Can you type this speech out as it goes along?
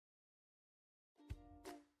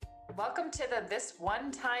Welcome to the This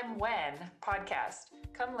One Time When podcast.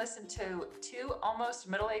 Come listen to two almost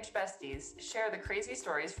middle-aged besties share the crazy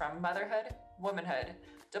stories from motherhood, womanhood,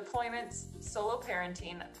 deployments, solo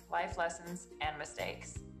parenting, life lessons, and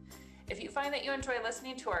mistakes. If you find that you enjoy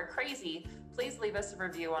listening to our crazy, please leave us a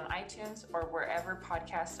review on iTunes or wherever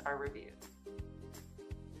podcasts are reviewed.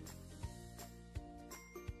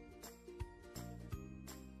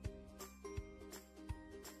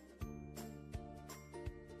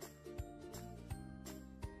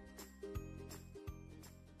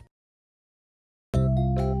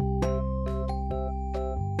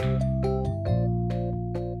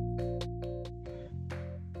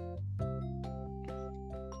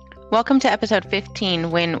 Welcome to episode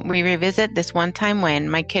 15, when we revisit this one time when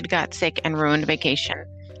my kid got sick and ruined vacation.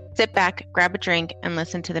 Sit back, grab a drink, and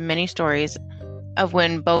listen to the many stories of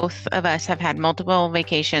when both of us have had multiple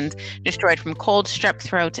vacations destroyed from cold, strep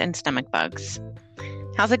throats, and stomach bugs.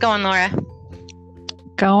 How's it going, Laura?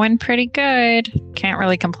 Going pretty good. Can't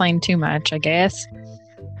really complain too much, I guess.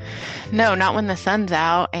 No, not when the sun's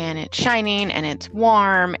out and it's shining and it's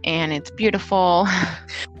warm and it's beautiful.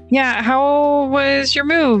 Yeah, how was your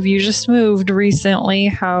move? You just moved recently.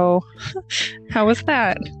 How was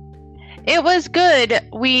that? It was good.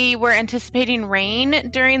 We were anticipating rain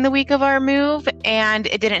during the week of our move, and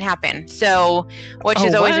it didn't happen. So, which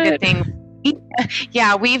is always a good thing.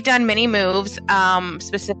 Yeah, we've done many moves,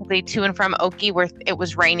 specifically to and from Oki, where it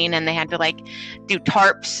was raining and they had to do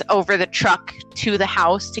tarps over the truck to the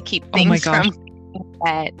house to keep things from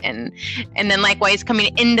wet, and then likewise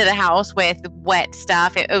coming into the house with wet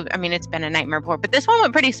stuff. It's been a nightmare before, but this one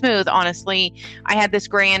went pretty smooth, honestly. I had this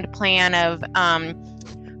grand plan of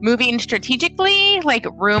moving strategically, like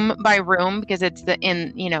room by room, because it's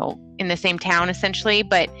in the same town essentially,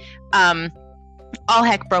 but all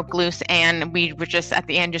heck broke loose, and we were just at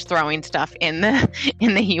the end just throwing stuff in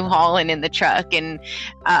the U-Haul and in the truck, and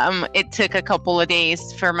it took a couple of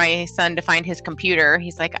days for my son to find his computer.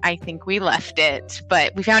 He's like, I think we left it,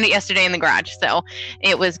 but we found it yesterday in the garage, so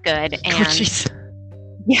it was good. And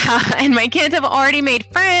yeah, and my kids have already made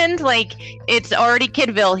friends. It's already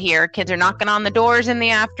Kidville here. Kids are knocking on the doors in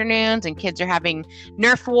the afternoons, and kids are having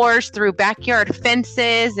Nerf wars through backyard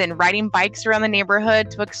fences and riding bikes around the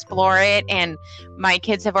neighborhood to explore it. And my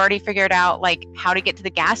kids have already figured out how to get to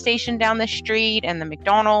the gas station down the street and the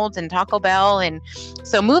McDonald's and Taco Bell. And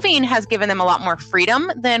so moving has given them a lot more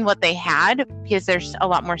freedom than what they had, because there's a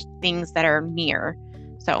lot more things that are near.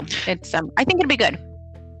 So it's I think it'll be good.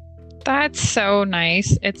 That's so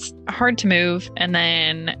nice. It's hard to move, and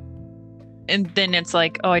then it's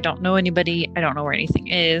like, oh, I don't know anybody. I don't know where anything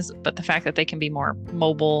is. But the fact that they can be more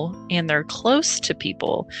mobile and they're close to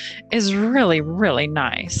people is really, really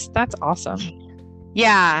nice. That's awesome.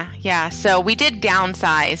 Yeah. So we did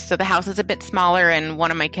downsize. So the house is a bit smaller, and one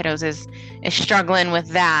of my kiddos is struggling with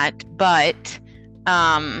that. But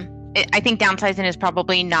I think downsizing is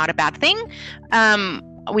probably not a bad thing.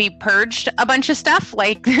 We purged a bunch of stuff.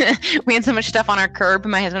 We had so much stuff on our curb.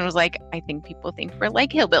 My husband was like, I think people think we're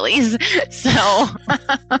like hillbillies. So,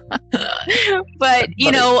 but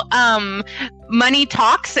money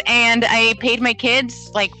talks, and I paid my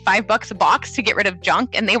kids $5 a box to get rid of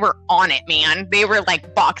junk, and they were on it, man. They were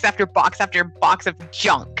box after box after box of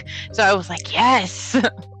junk. So I was like, yes.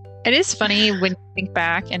 It is funny when you think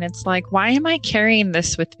back, and it's like, why am I carrying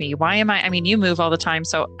this with me? You move all the time,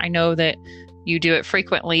 so I know that you do it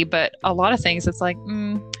frequently, but a lot of things it's like,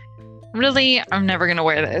 really, I'm never going to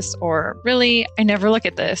wear this, or really, I never look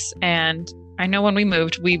at this. And I know when we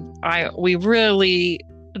moved, we really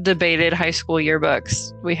debated high school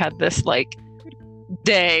yearbooks. We had this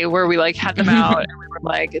day where we had them out, and we were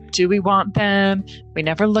like, do we want them? We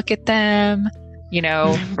never look at them,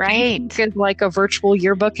 right? It's like a virtual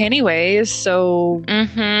yearbook anyways. So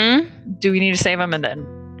do we need to save them? And then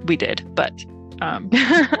we did, but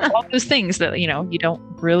all those things that, you don't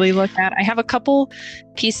really look at. I have a couple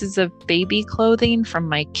pieces of baby clothing from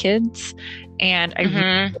my kids, and I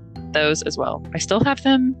really like those as well. I still have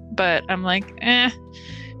them, but I'm like, do I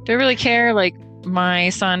really care? My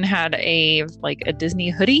son had a Disney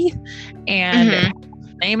hoodie, and it had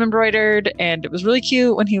his name embroidered, and it was really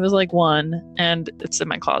cute when he was 1, and it's in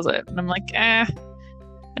my closet. And I'm like, I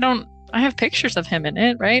have pictures of him in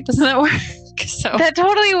it, right? Doesn't that work? So that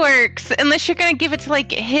totally works, unless you're gonna give it to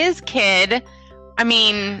his kid.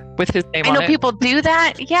 With his name on it. I know people do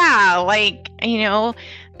that. Yeah,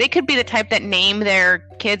 they could be the type that name their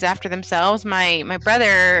kids after themselves. My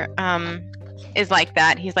brother is like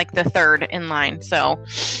that. He's the third in line. So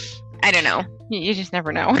I don't know. You just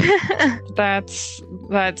never know. That's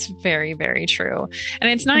very, very true.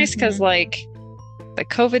 And it's nice because the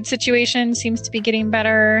COVID situation seems to be getting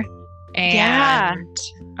better. and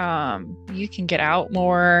you can get out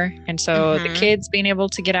more. And so the kids being able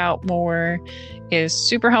to get out more is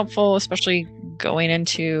super helpful, especially going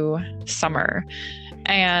into summer.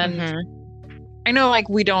 And I know, like,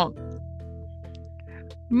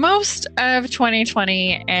 most of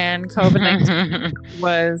 2020 and COVID-19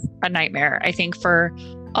 was a nightmare, I think, for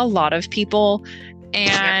a lot of people.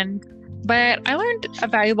 But I learned a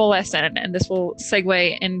valuable lesson, and this will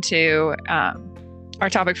segue into our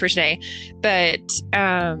topic for today. But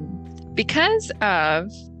because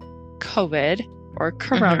of COVID or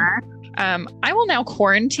Corona, I will now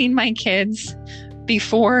quarantine my kids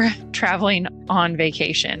before traveling on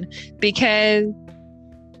vacation, because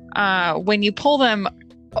when you pull them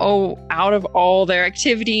out of all their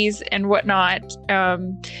activities and whatnot,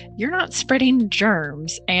 you're not spreading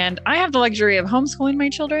germs. And I have the luxury of homeschooling my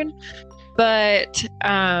children, but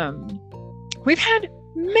we've had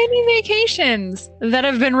many vacations that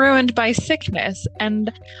have been ruined by sickness.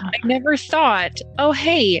 And I never thought, oh,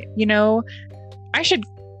 hey,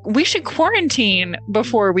 we should quarantine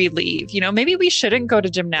before we leave. Maybe we shouldn't go to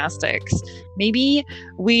gymnastics. Maybe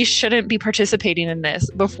we shouldn't be participating in this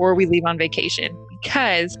before we leave on vacation,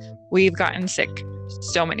 because we've gotten sick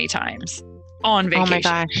so many times on vacation. Oh my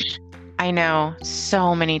gosh. I know,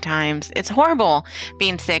 so many times. It's horrible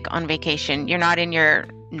being sick on vacation. You're not in your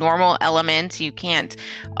normal elements. You can't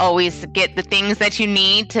always get the things that you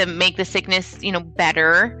need to make the sickness,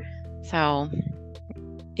 better. So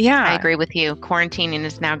yeah, I agree with you. Quarantining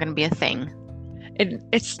is now going to be a thing.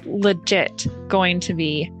 It's legit going to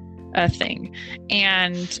be a thing.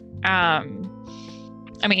 And I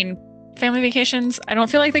mean, family vacations, I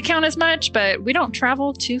don't feel like they count as much, but we don't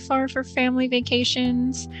travel too far for family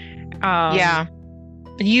vacations.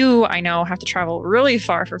 You, I know, have to travel really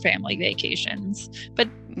far for family vacations. But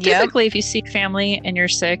typically, if you see family and you're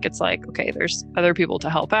sick, it's like, okay, there's other people to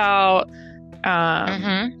help out.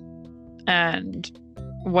 And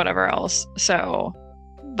whatever else. So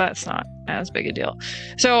that's not as big a deal.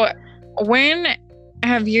 So when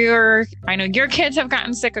have I know your kids have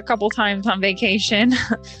gotten sick a couple times on vacation.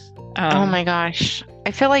 Oh my gosh.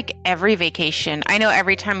 I feel like every vacation, I know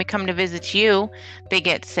every time we come to visit you, they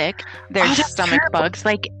get sick. There's stomach bugs.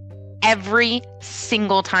 Like every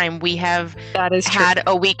single time we have had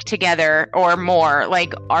a week together or more,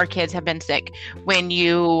 like our kids have been sick. When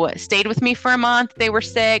you stayed with me for a month, they were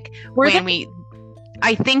sick.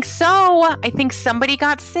 I think so. I think somebody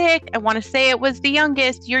got sick. I want to say it was the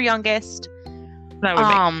youngest, your youngest. That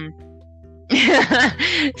would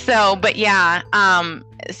make so, but yeah,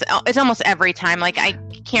 it's almost every time. Like I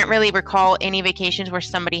can't really recall any vacations where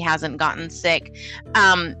somebody hasn't gotten sick.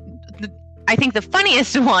 I think the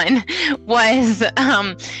funniest one was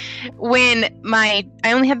when I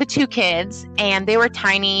only had the two kids and they were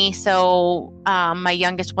tiny. So my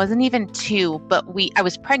youngest wasn't even 2, but I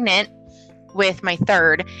was pregnant with my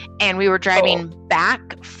third, and we were driving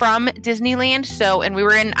back from Disneyland. And we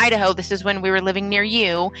were in Idaho. This is when we were living near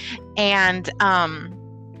you. And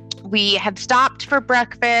we had stopped for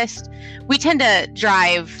breakfast. We tend to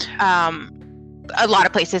drive a lot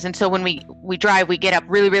of places. And so when we drive, we get up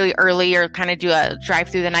really, really early or kind of do a drive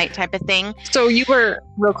through the night type of thing. So you were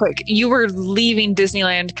leaving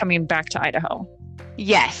Disneyland coming back to Idaho.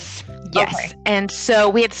 Yes. Okay. And so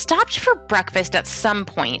we had stopped for breakfast at some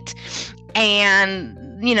point. And,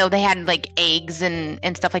 they had like eggs and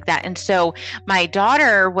stuff like that. And so my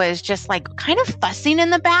daughter was just like kind of fussing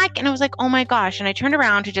in the back. And I was like, oh my gosh. And I turned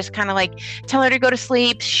around to just kind of like tell her to go to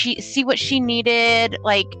sleep. See what she needed,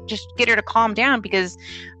 like just get her to calm down, because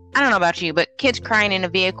I don't know about you, but kids crying in a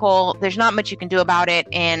vehicle, there's not much you can do about it.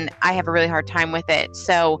 And I have a really hard time with it.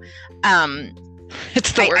 So,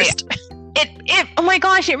 it's the worst. Oh my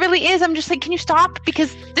gosh, it really is. I'm just like, can you stop?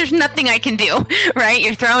 Because there's nothing I can do, right?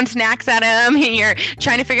 You're throwing snacks at them and you're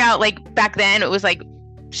trying to figure out, like back then it was like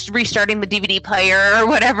restarting the DVD player or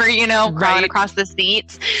whatever, crawling across the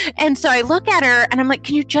seats. And so I look at her and I'm like,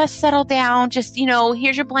 can you just settle down? Just,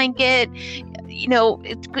 here's your blanket,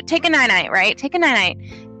 take a night-night, right? Take a night-night.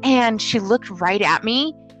 And she looked right at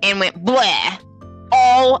me and went bleh,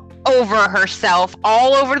 all over herself,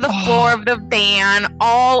 all over the floor of the van,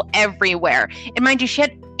 all everywhere. And mind you, she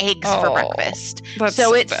had eggs for breakfast.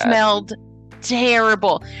 So it smelled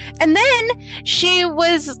terrible. And then she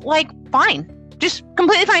was like, fine, just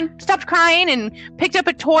completely fine, stopped crying and picked up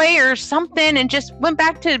a toy or something and just went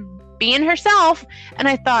back to being herself. And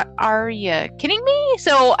I thought, are you kidding me?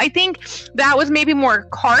 So I think that was maybe more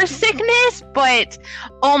car sickness, but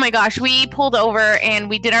oh my gosh, we pulled over and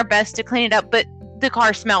we did our best to clean it up, but the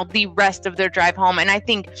car smelled the rest of their drive home. And I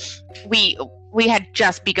think we we had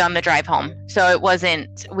just begun the drive home, so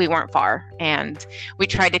we weren't far, and we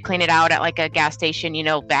tried to clean it out at like a gas station,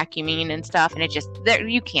 vacuuming and stuff, and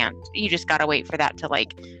you just gotta wait for that to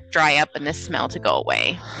like dry up and the smell to go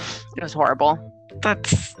away. It was horrible.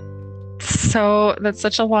 That's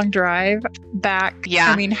such a long drive back.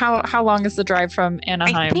 Yeah. I mean, how long is the drive from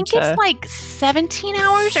Anaheim? I think it's like 17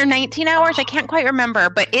 hours or 19 hours. I can't quite remember,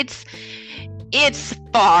 but it's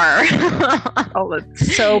far. Oh,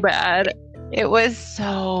 it's so bad. It was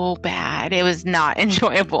so bad. It was not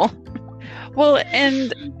enjoyable. Well,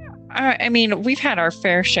 and I mean, we've had our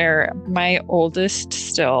fair share. My oldest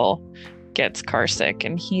still gets car sick,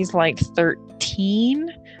 and he's like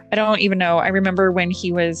 13. I don't even know. I remember when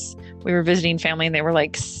we were visiting family, and they were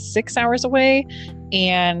like 6 hours away,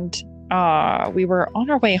 and we were on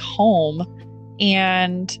our way home,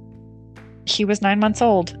 and he was 9 months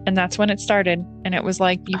old, and that's when it started. And it was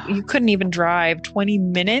like you couldn't even drive 20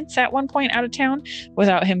 minutes at one point out of town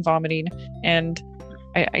without him vomiting. And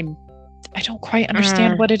I don't quite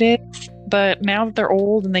understand what it is, but now that they're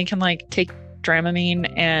old and they can like take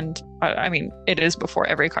Dramamine, and I mean, it is before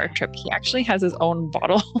every car trip. He actually has his own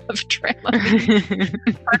bottle of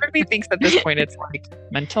Dramamine. Part of me thinks at this point it's like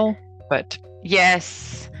mental, but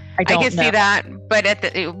yes, I can see that. But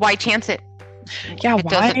why chance it? Yeah,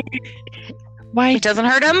 why? It doesn't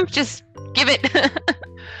hurt him. Just give it.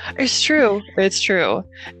 It's true.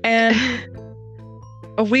 And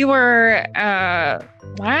we were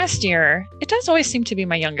last year. It does always seem to be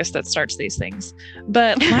my youngest that starts these things.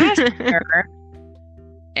 But last year,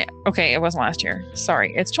 okay, it wasn't last year.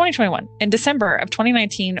 Sorry, it's 2021. In December of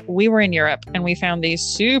 2019, we were in Europe, and we found these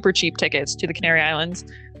super cheap tickets to the Canary Islands.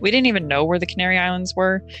 We didn't even know where the Canary Islands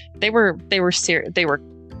were. They were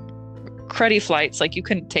cruddy flights, like you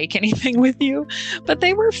couldn't take anything with you, but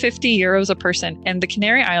they were 50 euros a person. And the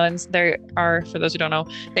Canary Islands, they are, for those who don't know,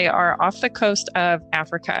 they are off the coast of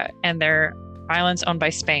Africa, and they're islands owned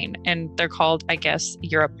by Spain, and they're called, I guess,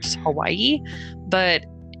 Europe's Hawaii, but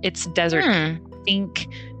it's desert. I think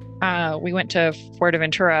we went to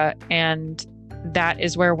Fuerteventura, and that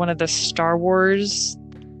is where one of the Star Wars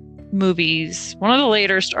movies, one of the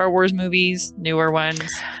later Star Wars movies, newer ones,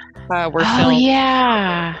 were filmed. Oh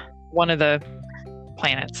yeah. One of the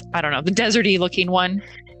planets. I don't know. The deserty looking one.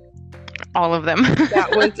 All of them.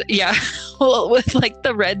 That was, yeah. Well, with like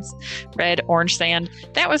the red, orange sand.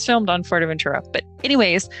 That was filmed on Fuerteventura. But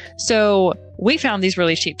anyways, so we found these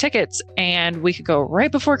really cheap tickets, and we could go right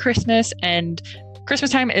before Christmas. And Christmas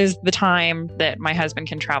time is the time that my husband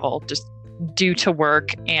can travel just due to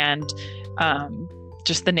work and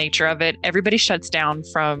just the nature of it. Everybody shuts down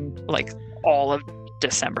from like all of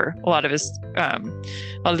December. A lot of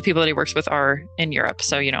the people that he works with are in Europe,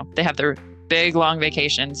 so they have their big long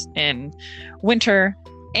vacations in winter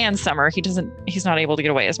and summer. He's not able to get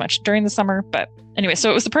away as much during the summer, but anyway, so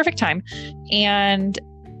it was the perfect time. And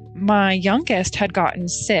my youngest had gotten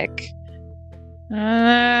sick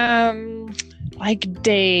like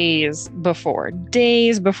days before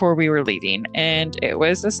we were leaving, and it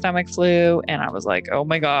was a stomach flu, and I was like, oh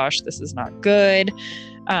my gosh, this is not good.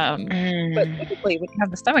 But typically when you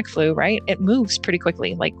have the stomach flu, right, it moves pretty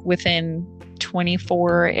quickly, like within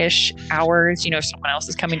 24-ish hours, someone else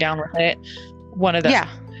is coming down with it. One of them. Yeah.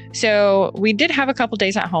 So we did have a couple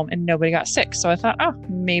days at home and nobody got sick. So I thought, oh,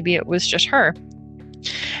 maybe it was just her.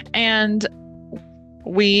 And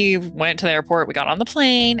we went to the airport, we got on the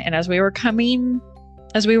plane, and as we were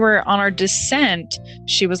on our descent,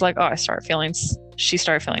 she was like, oh, she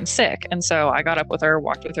started feeling sick. And so I got up with her,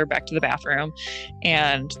 walked with her back to the bathroom,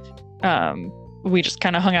 and we just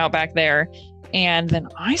kind of hung out back there. And then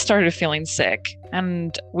I started feeling sick,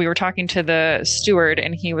 and we were talking to the steward,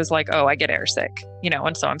 and he was like, oh, I get air sick,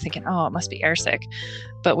 and so I'm thinking, oh, it must be air sick.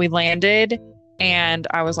 But we landed, and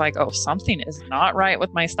I was like, oh, something is not right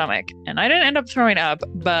with my stomach. And I didn't end up throwing up,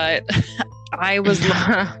 but it was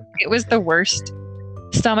the worst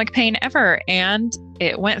stomach pain ever. And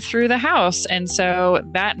it went through the house. And so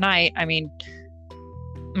that night, I mean,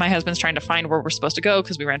 my husband's trying to find where we're supposed to go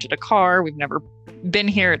because we rented a car. We've never been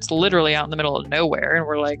here. It's literally out in the middle of nowhere. And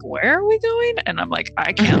we're like, where are we going? And I'm like,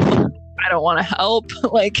 I can't look. I don't want to help.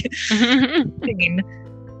 Like,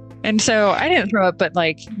 and so I didn't throw up, but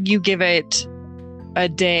like you give it a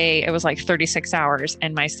day, it was like 36 hours.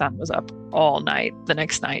 And my son was up all night the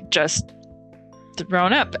next night, just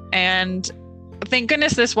thrown up. And thank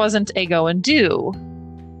goodness this wasn't a go and do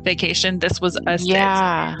vacation. This was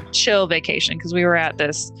a chill vacation because we were at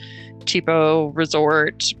this cheapo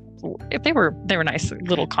resort. They were nice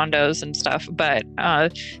little condos and stuff, but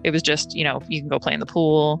it was just, you can go play in the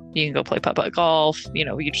pool, you can go play putt-putt golf,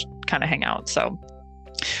 you just kind of hang out. So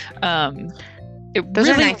Those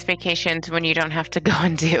are nice vacations when you don't have to go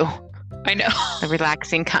and do I know. the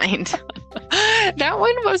relaxing kind. That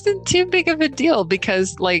one wasn't too big of a deal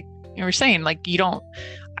because, like you were saying, like I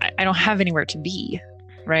don't have anywhere to be,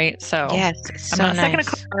 right? So yes, I'm not stuck in a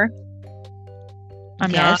car.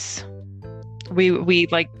 I'm not. We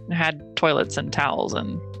like had toilets and towels,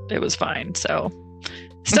 and it was fine. So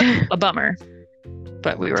still a bummer,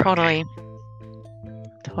 but we were totally.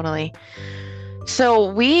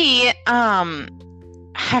 So we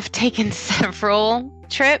have taken several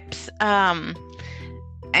trips, and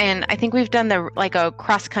I think we've done a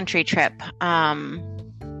cross country trip,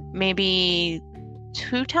 maybe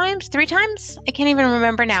 2 times, 3 times. I can't even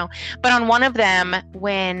remember now. But on one of them,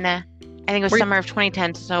 when I think it was summer of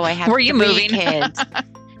 2010, so I had 3 kids.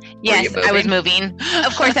 Yes, I was moving.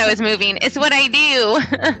 Of course, I was moving. It's what I do.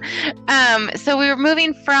 So we were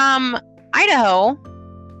moving from Idaho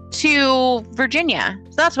to Virginia.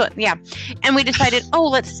 So that's and we decided,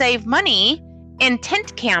 let's save money and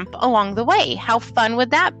tent camp along the way. How fun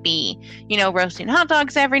would that be? Roasting hot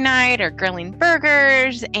dogs every night or grilling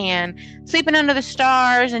burgers and sleeping under the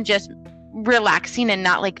stars and just relaxing and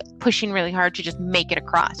not like pushing really hard to just make it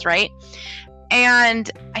across, right?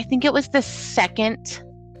 And I think it was the second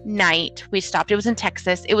night we stopped. It was in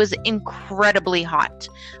Texas. It was incredibly hot.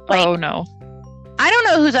 Oh no. I don't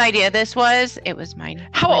know whose idea this was. It was mine.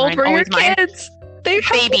 How old were your kids? They were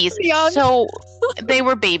babies. So they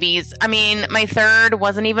were babies. I mean, my third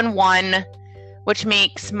wasn't even 1, which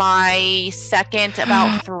makes my second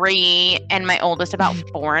about 3 and my oldest about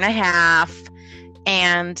 4.5.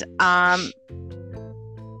 And I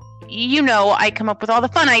come up with all the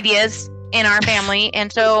fun ideas in our family.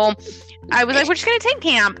 And so I was like, we're just going to tent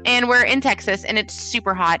camp. And we're in Texas and it's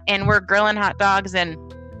super hot. And we're grilling hot dogs and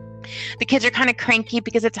the kids are kind of cranky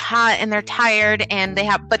because it's hot and they're tired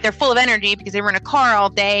but they're full of energy because they were in a car all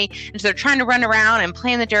day. And so they're trying to run around and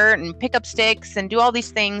play in the dirt and pick up sticks and do all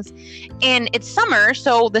these things. And it's summer,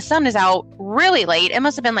 so the sun is out really late. It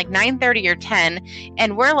must have been like 9:30 or 10.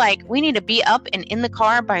 And we're like, we need to be up and in the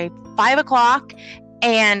car by 5 o'clock.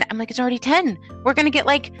 And I'm like, it's already 10. We're going to get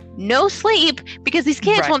like no sleep because these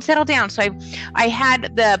kids won't settle down. So I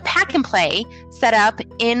had the pack and play set up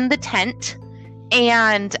in the tent.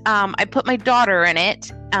 And I put my daughter in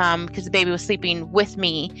it because the baby was sleeping with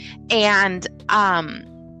me. And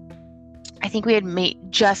I think we had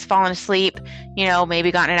just fallen asleep,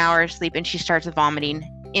 maybe gotten an hour of sleep. And she starts vomiting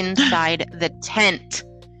inside the tent.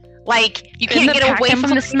 Like, you can't get away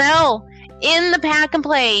from the smell in the pack and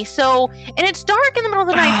play. So, and it's dark in the middle of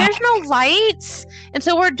the night. There's no lights. And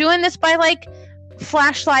so we're doing this by like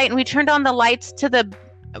flashlight. And we turned on the lights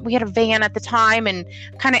we had a van at the time and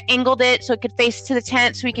kind of angled it so it could face to the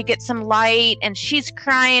tent so we could get some light. And she's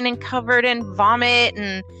crying and covered in vomit.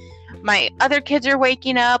 And my other kids are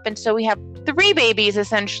waking up. And so we have 3 babies,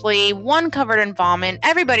 essentially, 1 covered in vomit.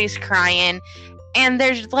 Everybody's crying. And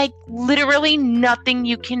there's like literally nothing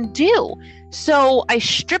you can do. So I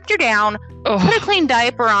stripped her down, put a clean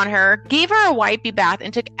diaper on her, gave her a wipey bath,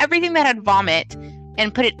 and took everything that had vomit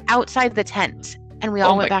and put it outside the tent. And we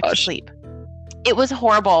all went back to sleep. It was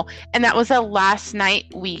horrible. And that was the last night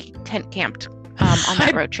we tent camped on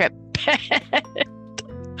that road trip.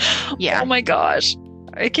 Yeah. Oh my gosh.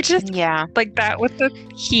 I could just, like that with the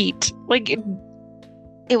heat. Like,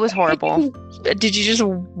 it was horrible. Did you just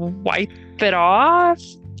wipe it off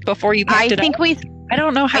before you packed it up? I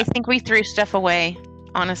don't know how. I think we threw stuff away,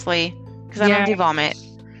 honestly, because I don't do vomit.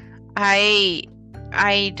 I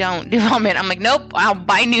don't do vomit. I'm like, nope, I'll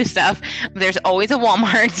buy new stuff. There's always a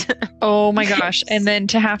Walmart. Oh my gosh. And then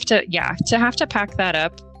to have to pack that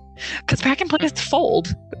up, because pack and plays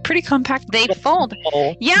fold. Pretty compact. They fold.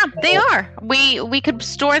 Yeah, they are. We could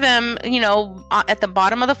store them, at the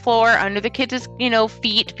bottom of the floor under the kids'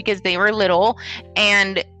 feet because they were little,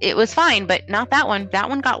 and it was fine. But not that one. That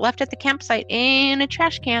one got left at the campsite in a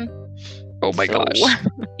trash can. Oh my gosh.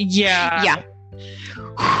 Yeah. Yeah.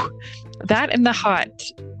 That and the hot.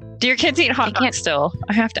 Do your kids eat hot dogs still?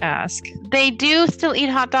 I have to ask. They do still eat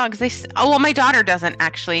hot dogs. My daughter doesn't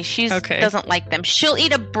actually. She doesn't like them. She'll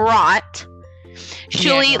eat a brat.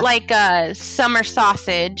 She'll eat like a summer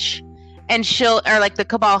sausage, and or like the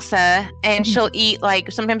kielbasa, and she'll eat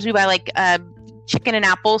like, sometimes we buy like chicken and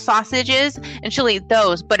apple sausages, and she'll eat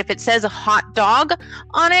those. But if it says a hot dog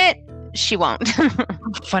on it, she won't.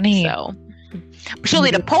 Funny. So she'll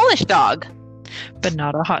eat a Polish dog. But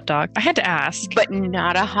not a hot dog. I had to ask. But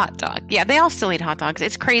not a hot dog. Yeah, they all still eat hot dogs.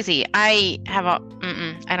 It's crazy. I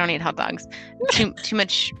don't eat hot dogs. Too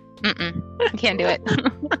much I can't do it.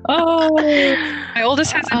 Oh, my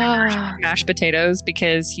oldest has mashed potatoes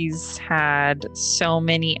because he's had so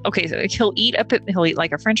many. Okay, so he'll eat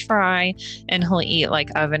like a French fry, and he'll eat like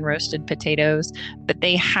oven roasted potatoes, but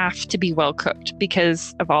they have to be well cooked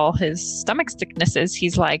because of all his stomach sicknesses.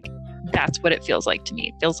 He's like, that's what it feels like to me.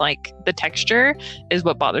 It feels like the texture is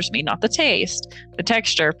what bothers me, not the taste. The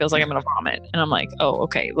texture feels like I'm going to vomit. And I'm like, oh,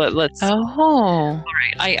 okay, let's. Oh. All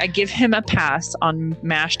right. I give him a pass on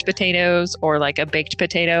mashed potatoes or like a baked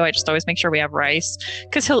potato. I just always make sure we have rice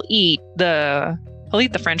because he'll eat the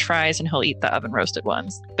French fries and he'll eat the oven roasted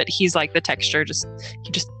ones. But he's like, the texture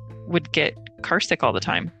he just would get car sick all the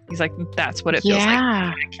time. He's like, that's what it feels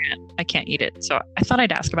like. I can't eat it. So I thought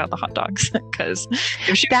I'd ask about the hot dogs because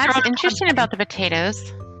that's interesting about the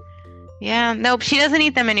potatoes. Yeah, nope, she doesn't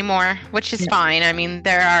eat them anymore, which is fine. I mean,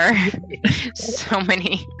 there are so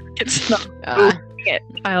many. It's not.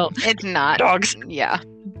 It's not dogs. Yeah.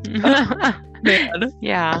 Man.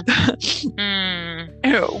 Yeah.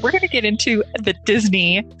 We're going to get into the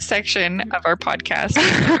Disney section of our podcast.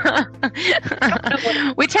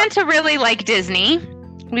 We tend to really like Disney.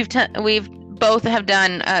 We've both have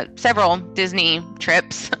done several Disney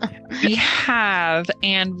trips. We have,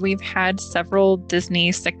 and we've had several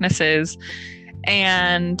Disney sicknesses.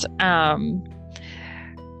 And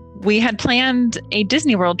we had planned a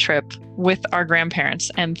Disney World trip with our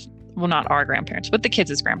grandparents and well, not our grandparents, but the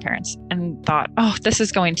kids' grandparents, and thought, oh, this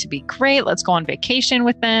is going to be great. Let's go on vacation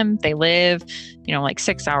with them. They live, like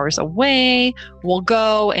 6 hours away. We'll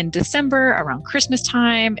go in December around Christmas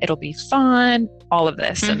time. It'll be fun, all of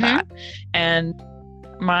this and that. And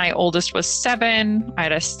my oldest was 7. I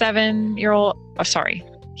had a 7-year-old. Oh, sorry.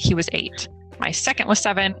 He was 8. My second was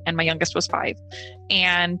 7 and my youngest was 5.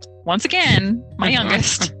 And once again, my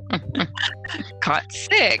youngest got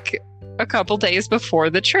sick a couple days before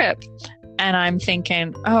the trip. And I'm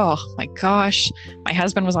thinking, oh my gosh, my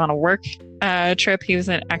husband was on a work trip. He was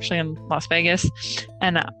actually in Las Vegas.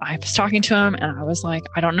 And I was talking to him and I was like,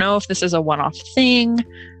 I don't know if this is a one-off thing.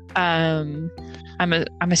 I'm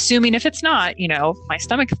assuming if it's not, my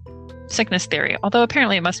stomach sickness theory, although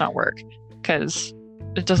apparently it must not work because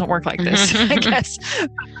it doesn't work like this, I guess.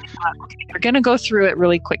 We're going to go through it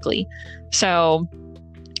really quickly. So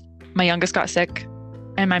my youngest got sick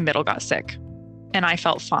and my middle got sick and I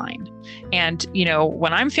felt fine. And,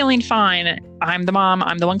 when I'm feeling fine, I'm the mom,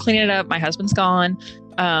 I'm the one cleaning it up. My husband's gone.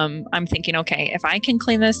 I'm thinking, okay, if I can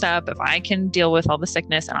clean this up, if I can deal with all the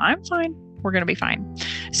sickness and I'm fine, we're going to be fine.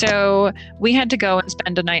 So we had to go and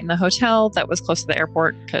spend a night in the hotel that was close to the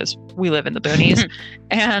airport because we live in the boonies.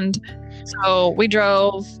 And so we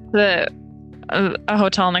drove to a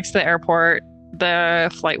hotel next to the airport.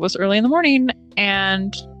 The flight was early in the morning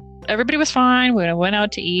and everybody was fine. We went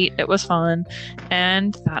out to eat. It was fun.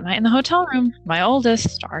 And that night in the hotel room, my oldest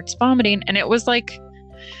starts vomiting. And it was the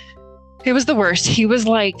worst. He was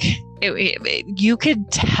like, you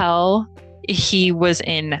could tell he was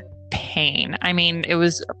in pain. I mean,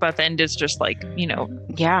 but then it's just like,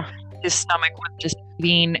 his stomach was just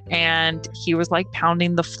eating and he was like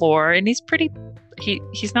pounding the floor and he's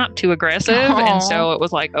not too aggressive. Aww. And so it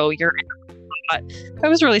was like, oh, you're in a lot. It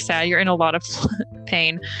was really sad. You're in a lot of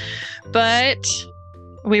pain. But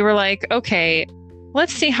we were like, okay,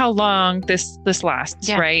 let's see how long this lasts,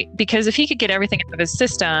 right? Because if he could get everything out of his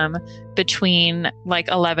system between like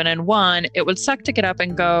 11 and 1, it would suck to get up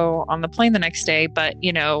and go on the plane the next day. But,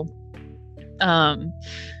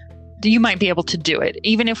 you might be able to do it.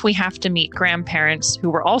 Even if we have to meet grandparents who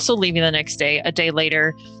were also leaving the next day, a day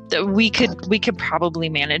later, that we could probably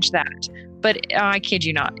manage that. But I kid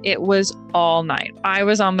you not, it was all night. I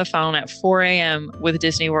was on the phone at 4 a.m. with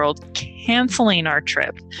Disney World canceling our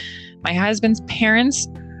trip. My husband's parents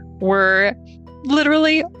were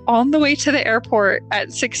literally on the way to the airport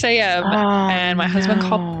at 6 a.m. And my husband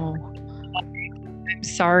called. I'm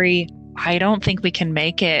sorry, I don't think we can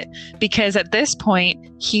make it. Because at this point,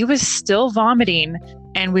 he was still vomiting.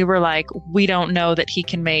 And we were like, we don't know that he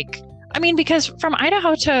can make. I mean, because from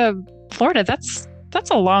Idaho to Florida, that's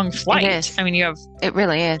a long flight. It is. I mean, it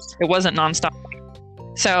really is. It wasn't nonstop.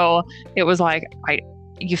 So it was like,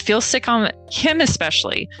 you feel sick him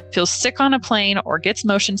especially feels sick on a plane or gets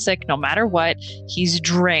motion sick no matter what. He's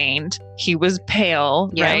drained. He was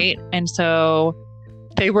pale, right? And so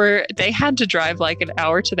they had to drive like an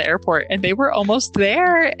hour to the airport and they were almost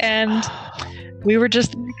there. And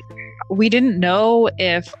we didn't know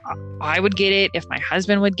if I would get it, if my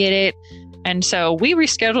husband would get it. And so we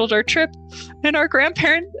rescheduled our trip and our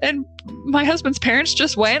grandparents and my husband's parents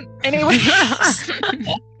just went anyway.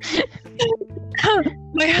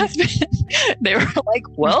 My husband, they were like,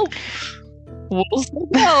 well, we'll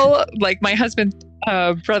go. Like my husband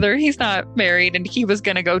brother, he's not married, and he was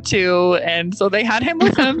going to go too. And so they had him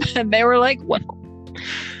with them, and they were like, well,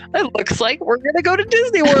 it looks like we're going to go to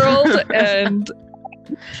Disney World. And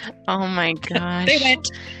oh my gosh. They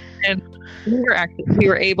went, and we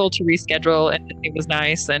were able to reschedule, and it was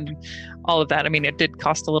nice and all of that. I mean, it did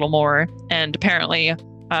cost a little more, and apparently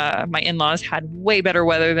my in-laws had way better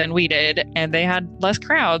weather than we did, and they had less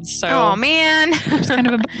crowds. So oh man, it's kind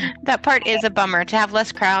of that part is a bummer. To have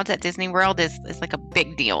less crowds at Disney World is like a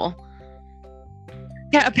big deal.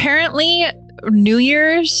 Yeah, apparently New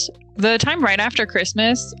Year's, the time right after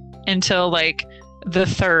Christmas until like the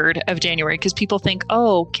 3rd of January, because people think,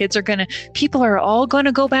 oh, people are all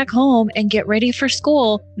gonna go back home and get ready for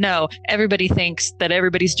school. No, everybody thinks that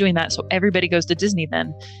everybody's doing that, so everybody goes to Disney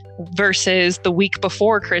then, versus the week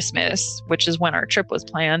before Christmas, which is when our trip was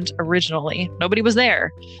planned originally. Nobody was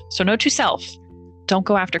there, so note to self, don't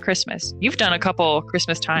go after Christmas. You've done a couple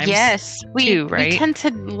Christmas times. Yes, too, right? We tend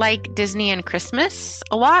to like Disney and Christmas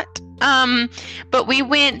a lot. But we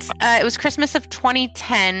went, it was Christmas of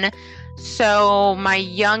 2010. So my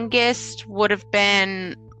youngest would have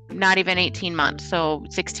been not even 18 months. So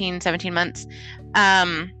 16, 17 months.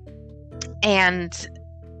 And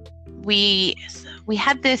we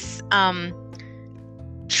had this,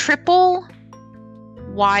 triple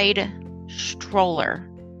wide stroller.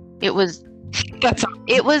 It was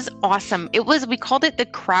awesome. We called it the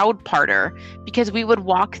crowd parter because we would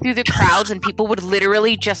walk through the crowds and people would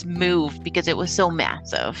literally just move because it was so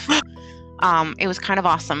massive. It was kind of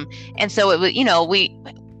awesome. And so it was, we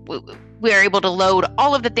were able to load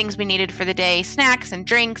all of the things we needed for the day, snacks and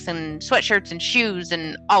drinks and sweatshirts and shoes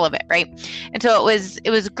and all of it. Right. And so it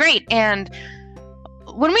was great. And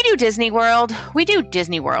when we do Disney World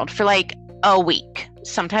for like a week,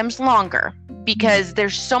 sometimes longer, because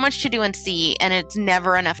there's so much to do and see, and it's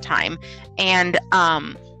never enough time. And, I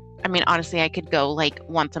mean, honestly, I could go like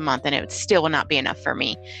once a month and it would still not be enough for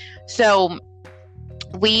me. So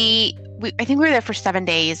I think we were there for 7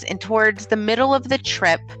 days, and towards the middle of the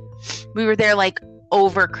trip, we were there like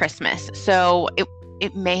over Christmas. So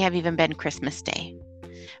it may have even been Christmas Day.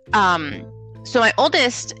 So my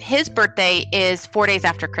oldest, his birthday is 4 days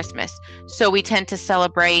after Christmas. So we tend to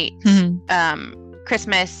celebrate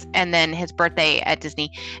Christmas and then his birthday at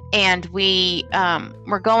Disney. And we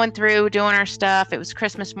were going through doing our stuff. It was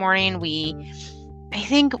Christmas morning. I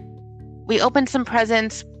think we opened some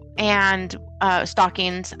presents and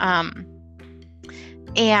stockings.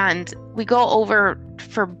 And we go over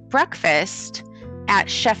for breakfast at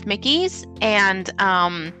Chef Mickey's, and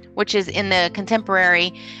which is in the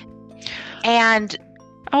Contemporary. And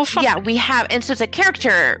yeah, we have, and so it's a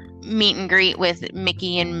character meet and greet with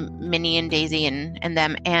Mickey and Minnie and Daisy and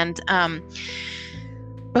them. And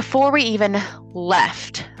before we even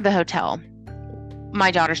left the hotel,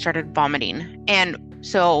 my daughter started vomiting. And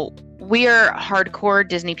so we are hardcore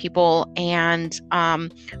Disney people, and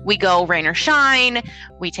we go rain or shine.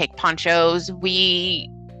 We take ponchos.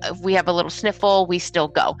 If we have a little sniffle, we still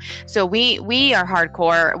go. So we are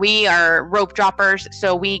hardcore. We are rope droppers.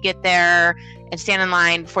 So we get there and stand in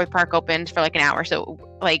line before the park opens for like an hour. So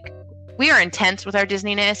like we are intense with our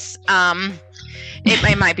Disney-ness.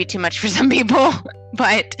 It might be too much for some people,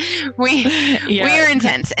 but we are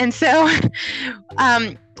intense. And so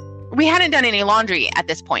we hadn't done any laundry at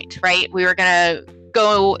this point, right? We were gonna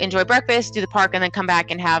go enjoy breakfast, do the park, and then come back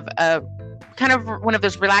and have a kind of one of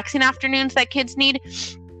those relaxing afternoons that kids need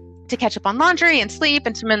to catch up on laundry and sleep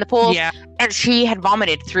and swim in the pool. Yeah. And she had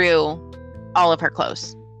vomited through all of her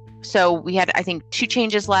clothes. So we had, I think, 2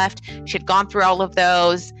 changes left. She had gone through all of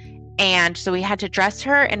those. And so we had to dress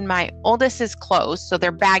her in my oldest's clothes. So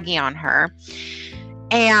they're baggy on her.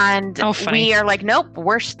 And we are like, nope,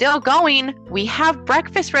 we're still going. We have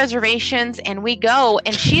breakfast reservations and we go.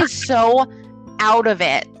 And she is so out of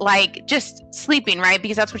it, like just sleeping, right?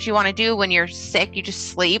 Because that's what you want to do when you're sick. You just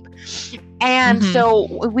sleep. And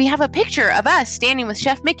so we have a picture of us standing with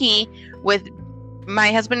Chef Mickey with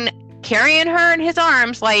my husband carrying her in his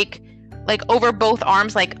arms, like over both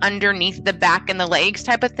arms, like underneath the back and the legs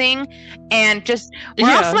type of thing. And just, we're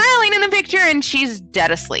all smiling in the picture and she's dead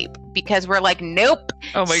asleep because we're like, nope,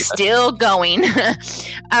 still going.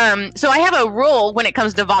 So I have a rule when it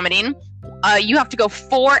comes to vomiting. You have to go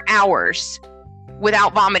 4 hours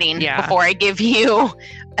without vomiting before I give you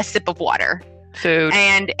a sip of water. Food.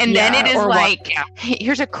 And then it is like,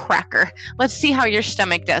 here's a cracker. Let's see how your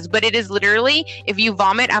stomach does. But it is literally, if you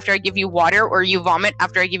vomit after I give you water or you vomit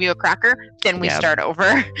after I give you a cracker, then we start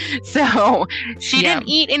over. So she didn't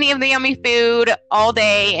eat any of the yummy food all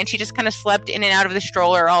day, and she just kind of slept in and out of the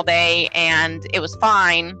stroller all day, and it was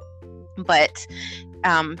fine. But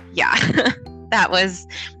that was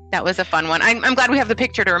That was a fun one. I'm glad we have the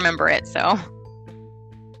picture to remember it. So.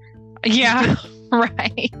 Yeah.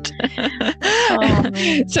 Right.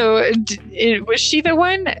 So was she the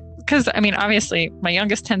one? Because I mean, obviously, my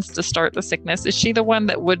youngest tends to start the sickness. Is she the one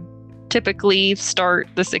that would typically start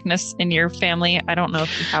the sickness in your family? I don't know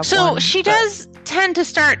if you have. So she does tend to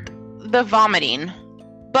start the vomiting,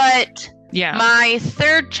 but yeah, my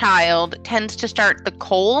third child tends to start the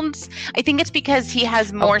colds. I think it's because he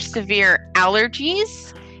has more severe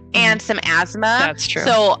allergies and some asthma. That's true.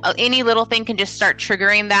 So any little thing can just start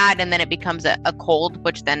triggering that, and then it becomes a cold,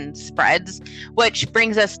 which then spreads, which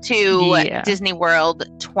brings us to Disney World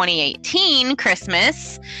 2018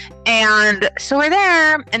 Christmas. And so we're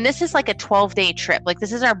there, and this is like a 12-day trip. Like,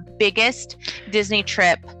 this is our biggest Disney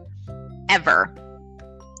trip ever.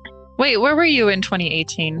 Wait, where were you in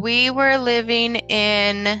 2018? We were living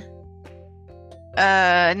in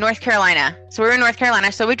North Carolina. So we were in North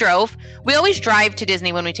Carolina, so we drove. We always drive to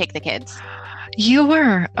Disney when we take the kids. You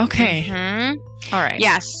were? Okay. Mm-hmm. All right.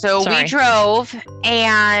 Yeah, so we drove,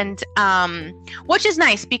 and which is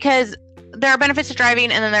nice because there are benefits to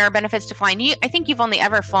driving and then there are benefits to flying. I think you've only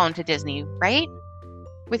ever flown to Disney, right?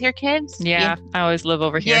 With your kids? Yeah, I always live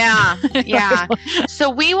over here. Yeah, yeah. So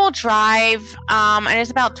we will drive, and it's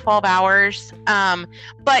about 12 hours,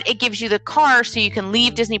 but it gives you the car so you can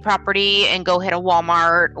leave Disney property and go hit a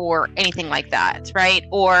Walmart or anything like that, right?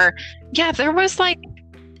 Or yeah, there was like,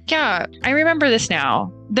 yeah, I remember this now.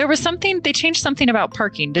 There was something, they changed something about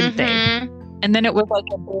parking, didn't they? And then it was like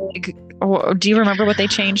a big, do you remember what they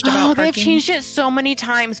changed about parking? They've changed it so many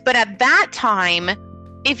times, but at that time,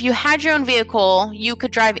 if you had your own vehicle, you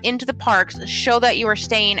could drive into the parks, show that you were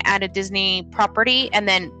staying at a Disney property, and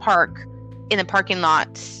then park in the parking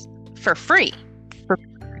lots for free.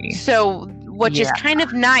 So, which is kind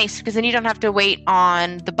of nice because then you don't have to wait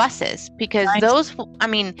on the buses because those, I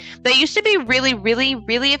mean, they used to be really, really,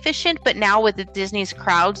 really efficient, but now with the Disney's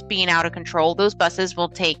crowds being out of control, those buses will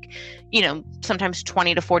take, sometimes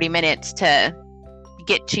 20 to 40 minutes to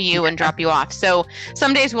get to you and drop you off. So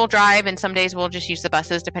some days we'll drive and some days we'll just use the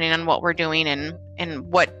buses depending on what we're doing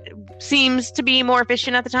and what seems to be more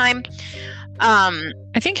efficient at the time.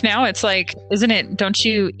 I think now it's like, isn't it, don't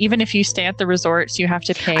you, even if you stay at the resorts, you have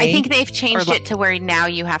to pay? I think they've changed it to where now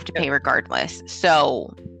you have to pay regardless.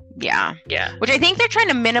 So yeah. Which I think they're trying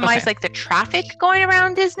to minimize like the traffic going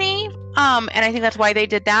around Disney. And I think that's why they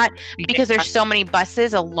did that, because there's so many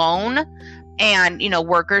buses alone and,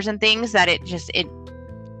 workers and things that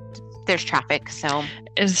there's traffic. So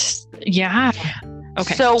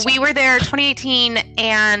okay. So we were there 2018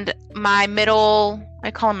 and my middle, I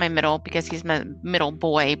call him my middle because he's my middle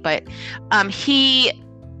boy, but he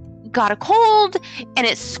got a cold and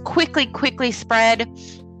it's quickly spread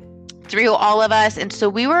through all of us. And so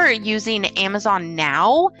we were using Amazon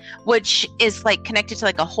Now, which is like connected to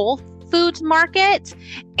like a Whole Foods market,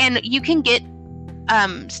 and you can get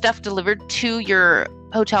stuff delivered to your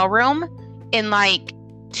hotel room in like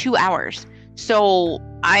 2 hours. So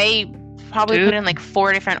I probably put in like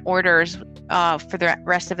 4 different orders for the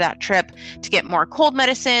rest of that trip to get more cold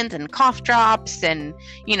medicines and cough drops and,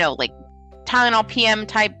 like Tylenol PM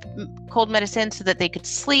type cold medicine so that they could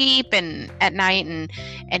sleep and at night and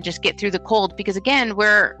just get through the cold, because again,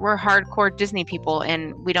 we're hardcore Disney people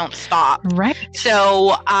and we don't stop. Right.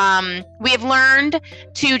 So we have learned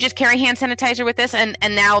to just carry hand sanitizer with us, and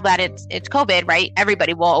now that it's COVID, right?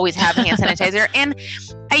 Everybody will always have hand sanitizer. And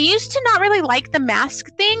I used to not really like the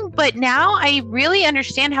mask thing, but now I really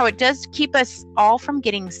understand how it does keep us all from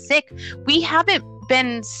getting sick. We haven't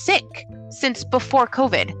been sick since before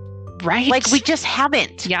COVID. Right. Like we just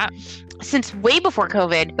haven't. Yeah. Since way before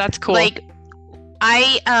COVID. That's cool. Like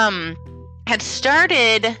I had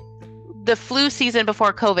started the flu season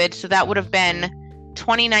before COVID, so that would have been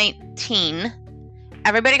 2019.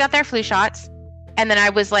 Everybody got their flu shots. And then I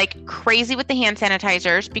was like crazy with the hand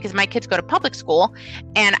sanitizers because my kids go to public school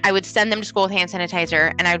and I would send them to school with hand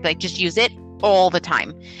sanitizer and I would like just use it all the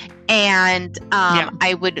time. And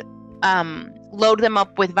I would load them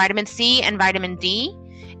up with vitamin C and vitamin D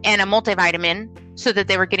and a multivitamin so that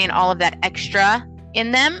they were getting all of that extra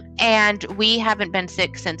in them. And we haven't been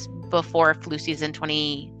sick since before flu season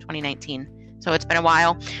 2019. So it's been a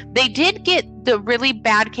while. They did get the really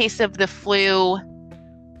bad case of the flu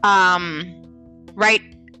right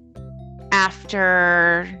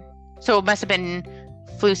after, so it must have been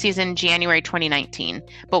flu season January 2019,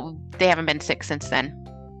 but they haven't been sick since then.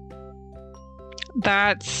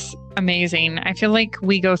 That's amazing. I feel like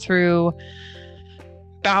we go through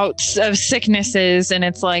bouts of sicknesses and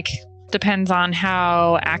it's like depends on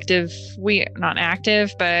how active not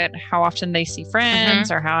active, but how often they see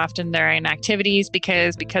friends or how often they're in activities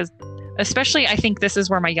because especially I think this is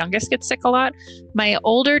where my youngest gets sick a lot. My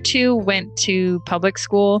older two went to public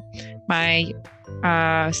school. My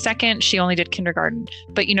second, she only did kindergarten.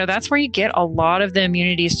 But, that's where you get a lot of the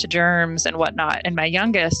immunities to germs and whatnot. And my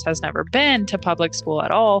youngest has never been to public school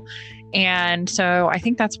at all. And so I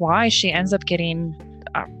think that's why she ends up getting,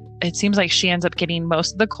 it seems like she ends up getting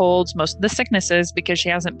most of the colds, most of the sicknesses, because she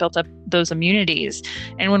hasn't built up those immunities.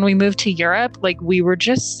 And when we moved to Europe, like we were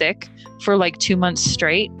just sick for like 2 months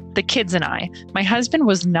straight. The kids and I. My husband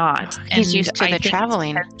was not. He's used to the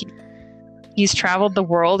traveling. He's traveled the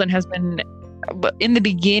world and has been. But in the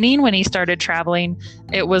beginning, when he started traveling,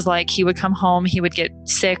 it was like he would come home, he would get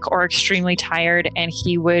sick or extremely tired, and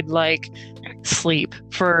he would like sleep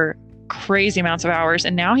for crazy amounts of hours.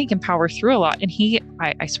 And now he can power through a lot. And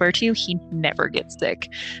I swear to you, he never gets sick.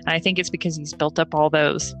 And I think it's because he's built up all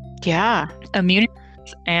those immunities.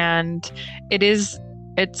 And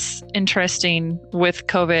it's interesting with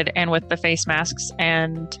COVID and with the face masks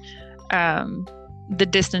and the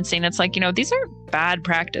distancing. It's like, these are bad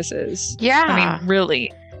practices. Yeah. I mean,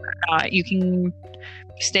 really, you can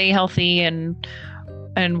stay healthy and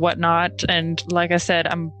whatnot. And like I said,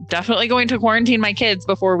 I'm definitely going to quarantine my kids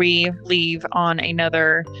before we leave on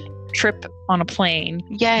another trip on a plane.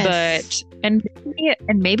 Yes. And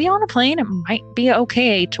maybe on a plane, it might be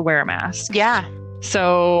okay to wear a mask. Yeah.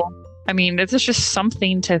 So, I mean, it's just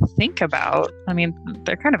something to think about. I mean,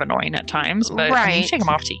 they're kind of annoying at times, but right. You take them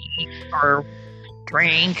off to eat or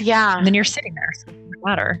drink. Yeah. And then you're sitting there. So it doesn't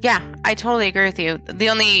matter. Yeah, I totally agree with you. The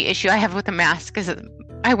only issue I have with the mask is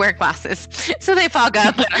I wear glasses, so they fog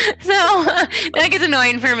up. So that gets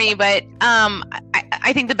annoying for me. But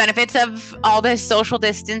I think the benefits of all this social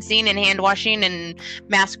distancing and hand washing and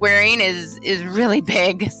mask wearing is really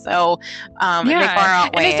big. So they far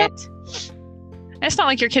outweigh it. And it's not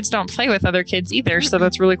like your kids don't play with other kids either. Mm-hmm. So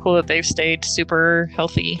that's really cool that they've stayed super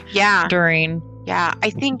healthy. Yeah. I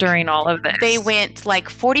think during all of this, they went like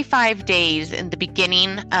 45 days in the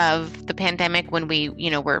beginning of the pandemic when we,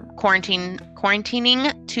 were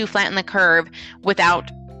quarantining to flatten the curve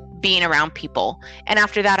without being around people. And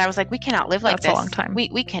after that, I was like, we cannot live like this. That's a long time.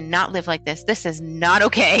 We cannot live like this. This is not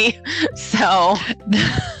okay. So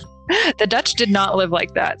the Dutch did not live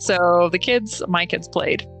like that. So my kids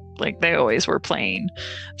played like they always were playing.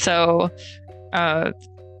 So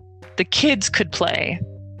the kids could play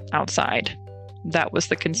outside. That was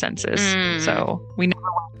the consensus. So we never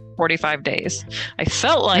went 45 days. I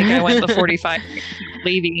felt like I went the 45 days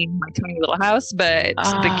leaving my tiny little house, but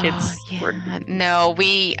the kids were. No,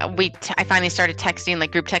 I finally started texting,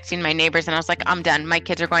 like group texting my neighbors, and I was like, I'm done. My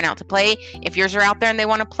kids are going out to play. If yours are out there and they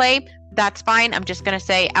want to play, that's fine. I'm just going to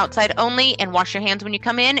say outside only and wash your hands when you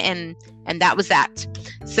come in. And that was that.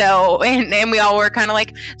 So, and we all were kind of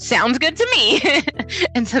like, sounds good to me.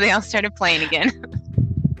 And so they all started playing again.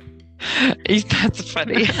 That's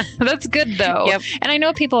funny. That's good though. Yep. And I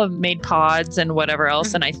know people have made pods and whatever else.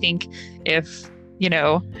 Mm-hmm. And I think if,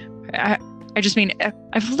 I just mean,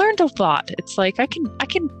 I've learned a lot. It's like, I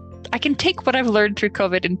can take what I've learned through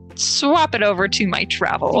COVID and swap it over to my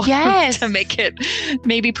travel. Yes. To make it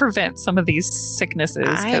maybe prevent some of these sicknesses.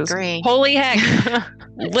 I agree. Holy heck.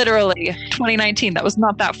 Literally 2019. That was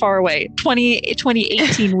not that far away.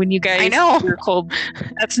 2018 when you guys were cold.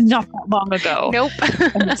 That's not that long ago. Nope.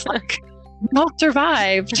 And it's like, we all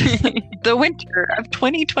survived the winter of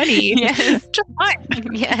 2020. Yes. Just fine.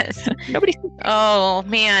 Yes. Nobody. Oh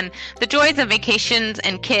man, the joys of vacations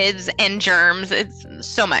and kids and germs. It's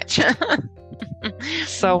so much.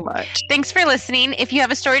 So much. Thanks for listening. If you have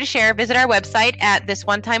a story to share, visit our website at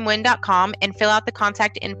thisOneTimeWin.com and fill out the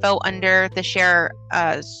contact info under the share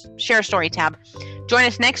story tab. Join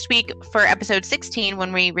us next week for episode 16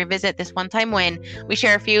 when we revisit This One Time Win. We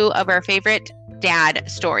share a few of our favorite dad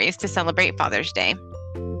stories to celebrate Father's Day.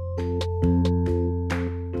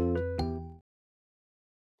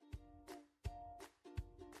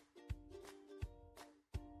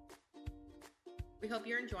 We hope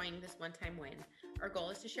you're enjoying This One Time Win. Our goal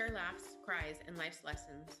is to share laughs, cries, and life's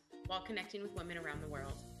lessons while connecting with women around the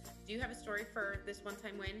world. Do you have a story for This One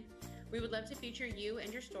Time Win? We would love to feature you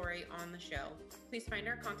and your story on the show. Please find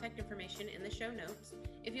our contact information in the show notes.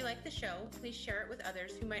 If you like the show, please share it with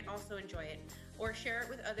others who might also enjoy it, or share it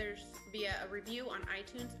with others via a review on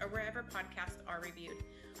iTunes or wherever podcasts are reviewed.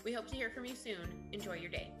 We hope to hear from you soon. Enjoy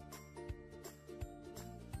your day.